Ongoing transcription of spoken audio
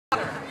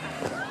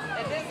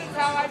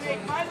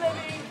make my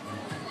living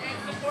and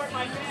support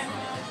my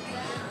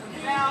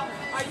family. Now,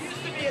 I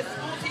used to be a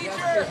school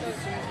teacher,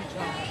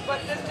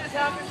 but this just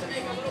happens to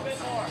make a little bit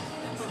more.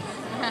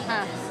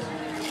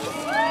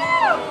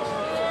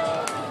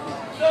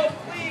 So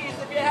please,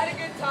 if you had a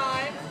good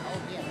time,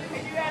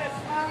 and you had a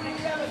smile, and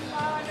you have a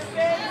smile on your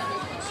face,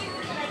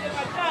 and I did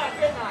my job,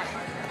 didn't I?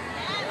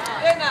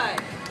 Didn't I?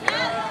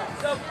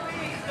 So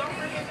please, don't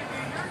forget to do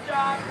your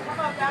job. Come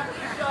up after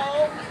the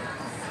show.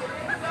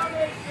 Give a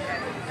donation.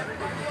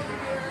 Everybody over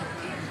here.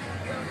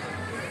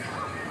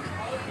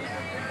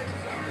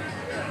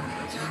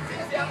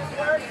 See how this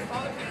works?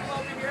 All the people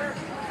over here.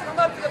 Come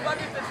up to the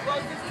bucket that's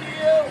closest to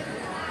you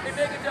and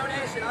make a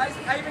donation.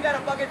 I even got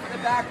a bucket for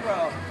the back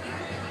row.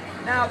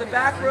 Now, the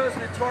back row is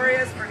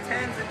notorious for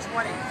 10s and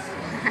 20s.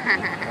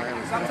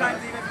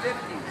 Sometimes even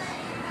 50s.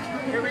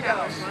 Here we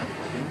go.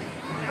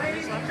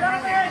 Ladies and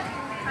gentlemen,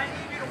 I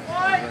need you to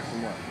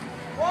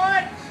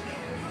watch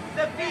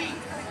the beat.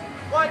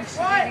 Watch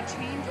what?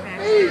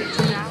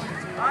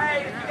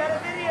 Alright, if you got a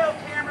video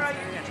camera,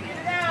 you can get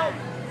it out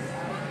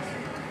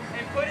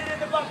and put it in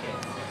the bucket.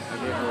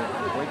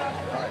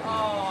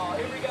 Oh,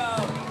 here we go.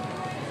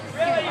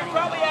 Really, you're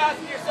probably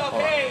asking yourself,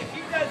 hey, if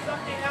he does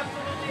something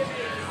absolutely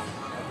amazing,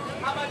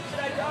 how much should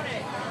I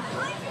donate?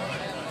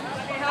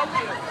 Let me help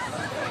you.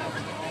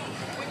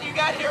 When you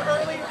got here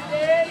early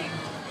today,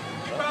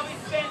 you probably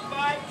spent 5,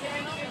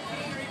 10,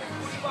 15, or even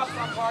 20 bucks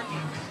on parking.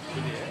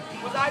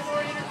 Was I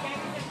more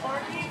entertaining than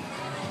parking?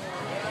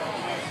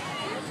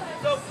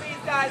 So please,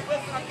 guys,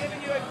 listen, I'm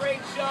giving you a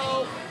great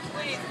show.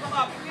 Please, come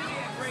up and give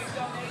me a great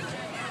donation.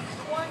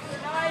 The ones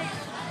are nice,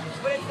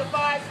 but it's the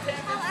 5s,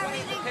 10s, and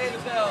 20s to pay the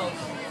bills.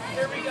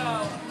 Here we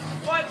go.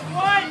 One,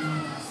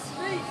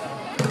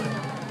 please.